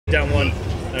Down one.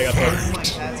 I got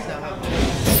both.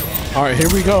 All right, here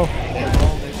we go.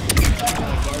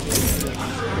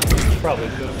 Probably.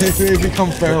 They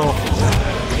become feral.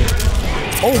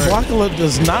 Oh, Blackula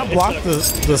does not block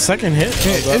the second hit.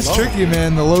 It's tricky,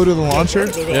 man. The low to the launcher.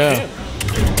 Yeah.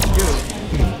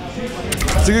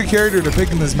 It's a good character to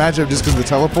pick in this matchup just because of the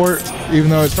teleport, even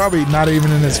though it's probably not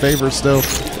even in his favor still.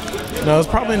 No, it's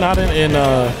probably not in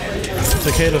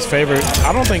Takeda's favor.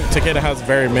 I don't think Takeda has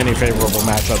very many favorable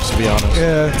matchups, to be honest.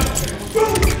 Yeah.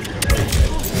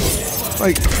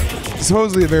 Like,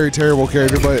 supposedly a very terrible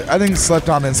character, but I think slept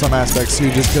on in some aspects too,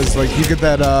 just because like you get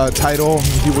that title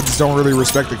and people just don't really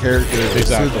respect the character.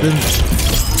 Exactly.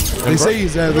 So they say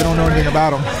he's dead, they don't know anything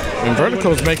about him. And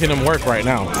Virtiqal's making him work right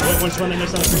now. He's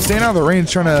staying out of the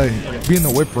range, trying to be in the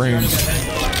whip range.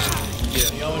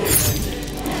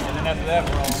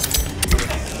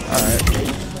 Alright.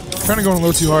 Trying to go in a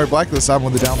little too hard. Blackula stopping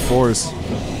with the down fours.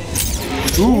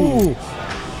 Ooh.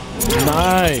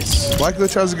 Nice. Blackula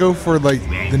tries to go for like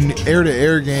the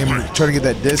air-to-air game, trying to get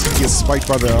that disc and gets spiked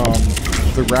by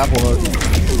the grapple hook.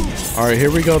 All right, here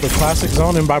we go. The classic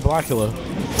zoning by Blackula.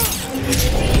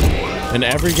 In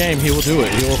every game, he will do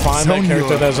it. He will find that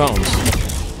character that zones.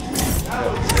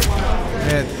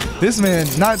 Man, this man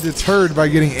not deterred by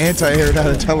getting anti-aired out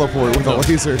of teleport with a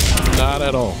laser. Not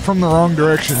at all. From the wrong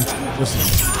direction.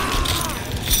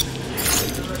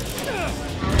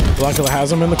 Blackula has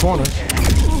him in the corner.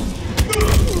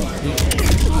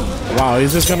 Wow,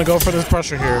 he's just gonna go for this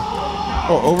pressure here.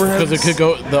 Oh, overhead? Because it could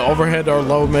go the overhead or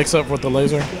low mix up with the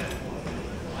laser.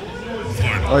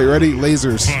 All right, ready?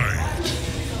 Lasers.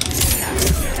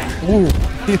 Ooh,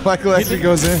 Blackula actually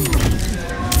goes in.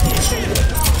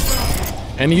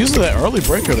 And he uses that early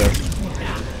breaker there.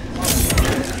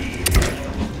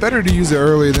 Better to use it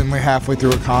early than like halfway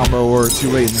through a combo or too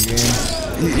late in the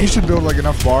game. You should build like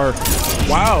enough bar.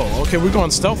 Wow, okay, we're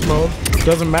going stealth mode.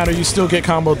 Doesn't matter, you still get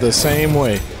comboed the same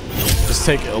way. Just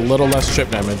take a little less trip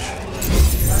damage.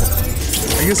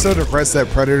 I guess so to press that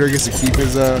Predator gets to keep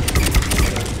his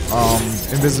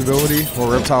invisibility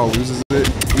while Reptile loses it,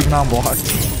 even on blocked.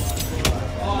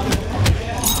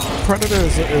 Predator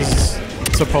is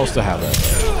supposed to have that.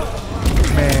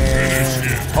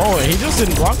 Man. Oh, and he just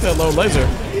didn't block that low laser.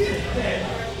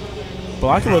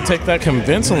 Blackula will take that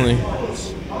convincingly.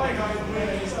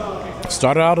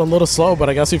 Started out a little slow, but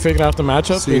I guess he figured out the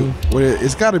matchup. See,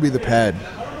 it's got to be the pad.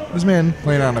 This man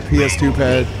playing on a PS2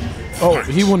 pad. Oh,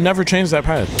 he will never change that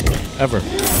pad, ever.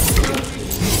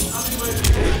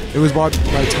 It was bought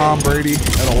by Tom Brady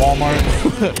at a Walmart.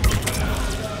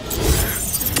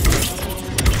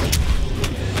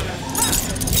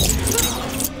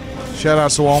 Shout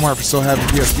out to Walmart for still having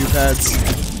PS2 pads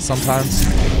sometimes.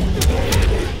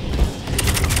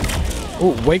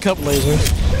 Oh, wake up laser.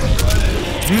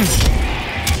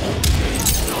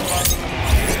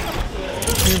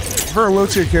 For a low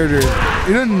tier character,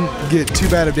 it doesn't get too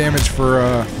bad of damage for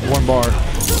one bar.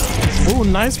 Ooh,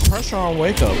 nice pressure on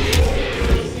wake up.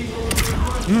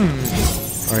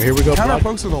 All right, here we go. Counter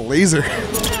pokes with a laser.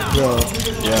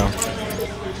 Yeah.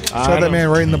 Shot that man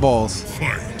right in the balls.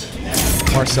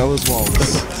 Marcellus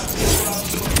Wallace.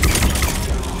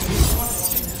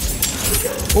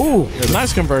 Ooh,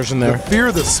 nice conversion there. The fear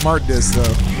of the smart disc,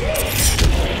 though.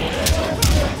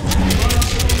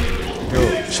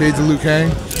 Yo, shades of Liu Kang.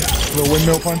 Little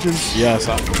windmill punches. Yes.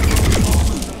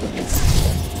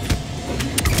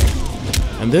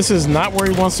 And this is not where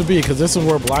he wants to be, because this is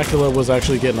where Blackula was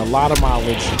actually getting a lot of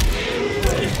mileage.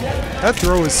 That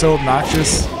throw is so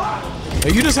obnoxious.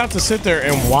 But you just have to sit there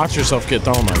and watch yourself get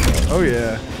thrown like that. Oh,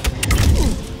 yeah.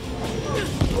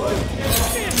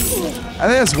 I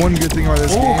think that's one good thing about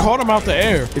this game. Caught him out the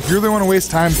air. If you really want to waste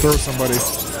time, throw somebody.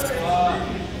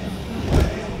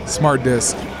 Smart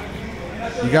disc.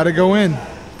 You got to go in.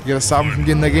 You got to stop him from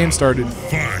getting that game started.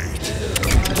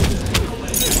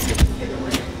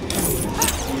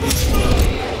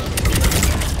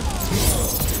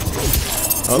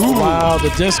 Oh, wow, the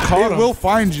disc caught him. It will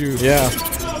find you. Yeah.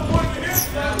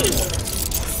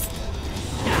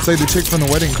 It's like the chick from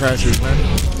the Wedding Crashers, man.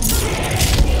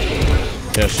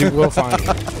 Yeah, she will find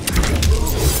you.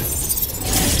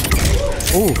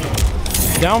 Ooh.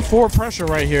 Down 4 pressure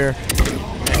right here.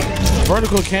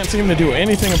 Virtiqal can't seem to do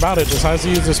anything about it. Decides to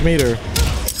use this meter.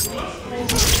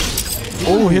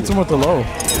 Oh, hits him with the low.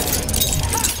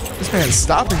 This man's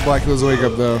stopping Blackula's wake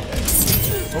up, though.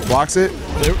 Blocks it.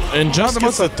 And just the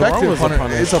most effective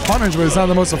punish. It's a punish, but it's not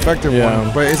the most effective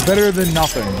one. But it's better than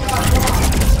nothing.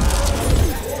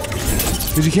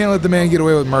 Because you can't let the man get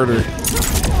away with murder.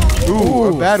 Ooh,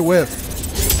 a bad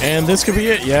whiff. And this could be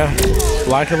it, yeah.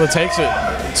 Blackula takes it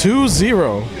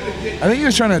 2-0. I think he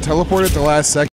was trying to teleport at the last second.